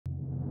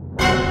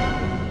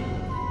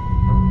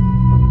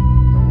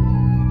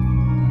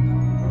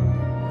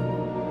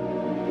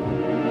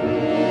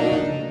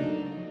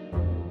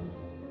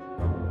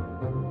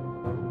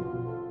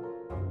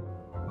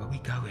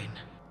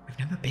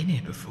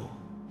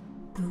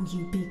Will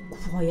you be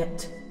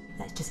quiet?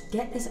 Let's just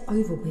get this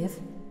over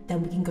with,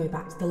 then we can go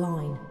back to the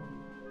line.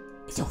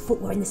 It's your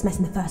fault we're in this mess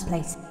in the first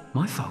place.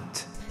 My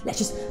fault? Let's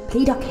just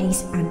plead our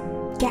case and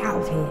get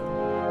out of here.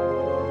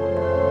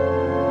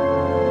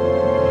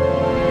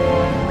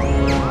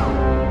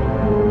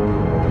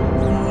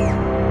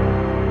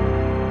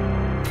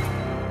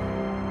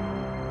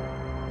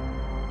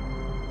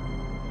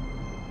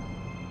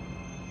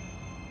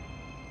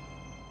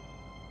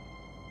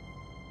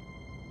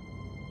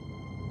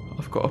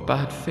 I've got a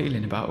bad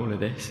feeling about all of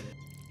this.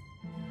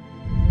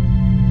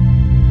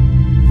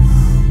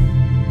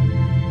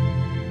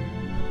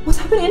 What's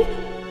happening?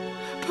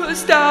 Put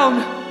us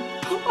down!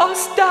 Put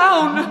us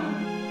down!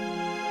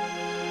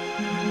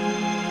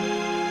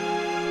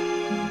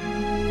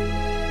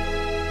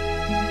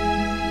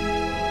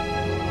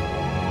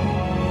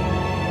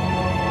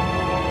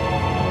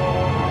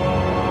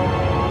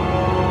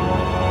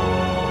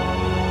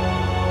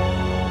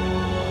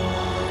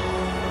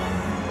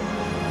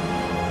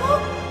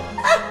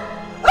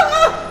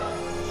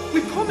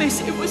 We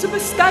promise it was a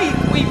mistake.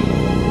 We...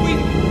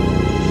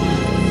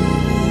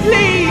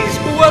 Please,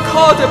 we'll work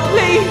harder,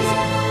 please!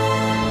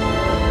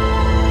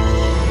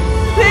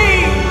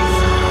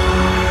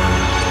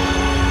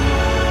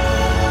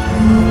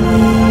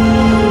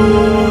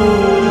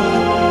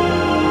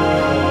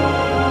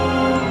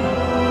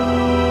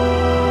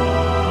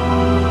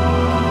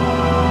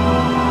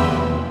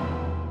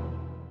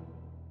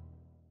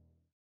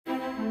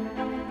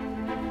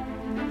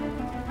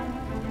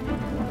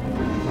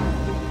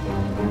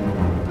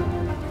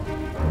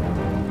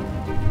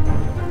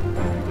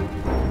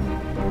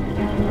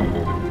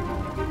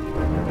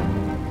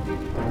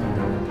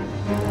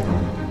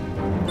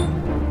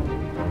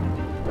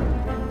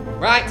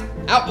 Right,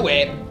 out the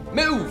way.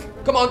 Move!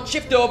 Come on,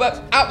 shift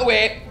over. Out the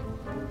way.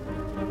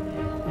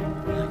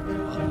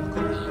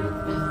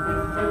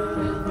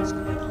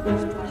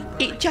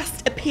 It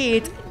just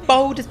appeared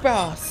bold as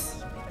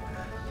brass.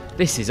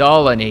 This is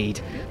all I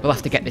need. We'll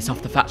have to get this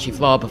off the factory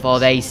floor before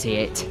they see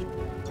it.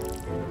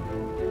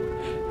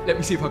 Let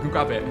me see if I can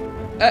grab it.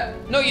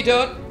 No you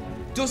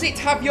don't. Does it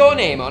have your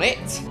name on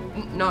it?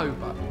 No,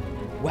 but...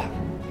 Well,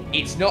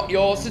 it's not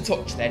yours to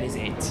touch then, is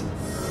it?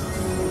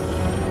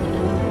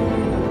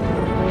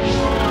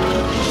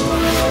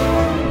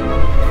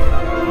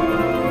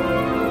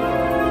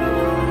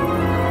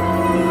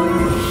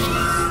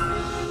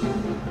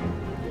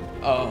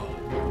 Oh,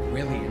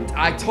 brilliant.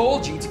 I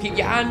told you to keep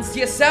your hands to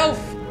yourself.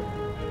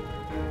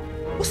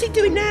 What's he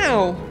doing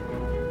now?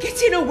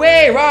 Getting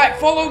away, right,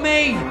 follow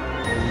me.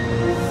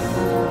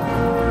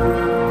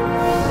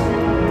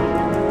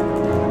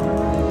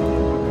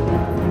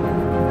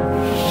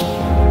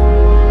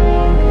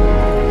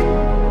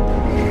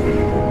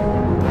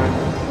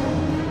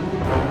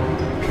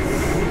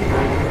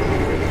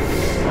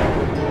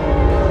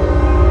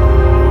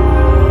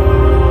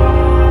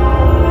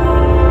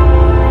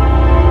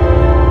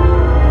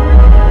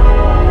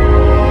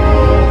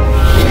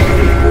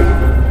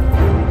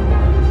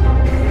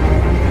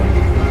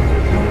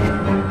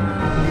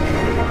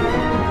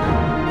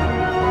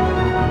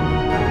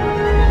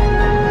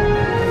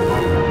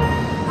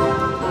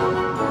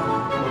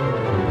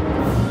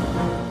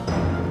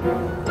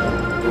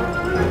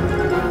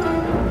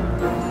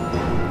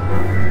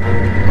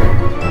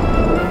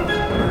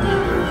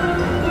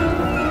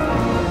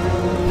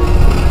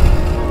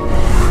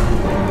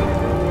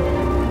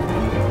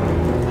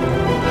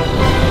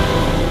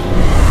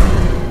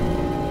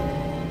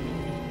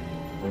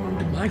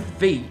 My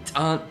feet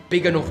aren't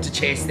big enough to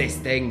chase this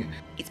thing.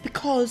 It's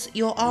because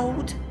you're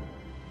old.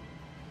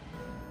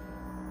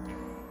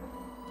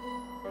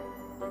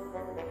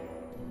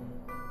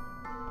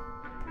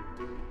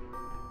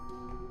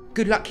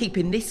 Good luck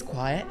keeping this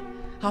quiet.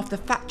 Half the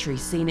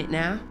factory's seen it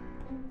now.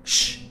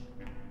 Shh.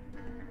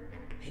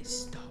 It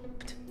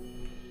stopped.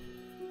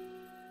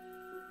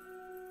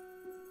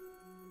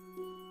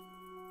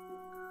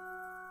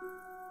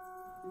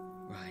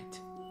 Right.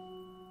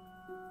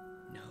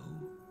 No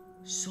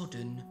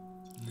sudden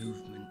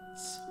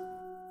movements.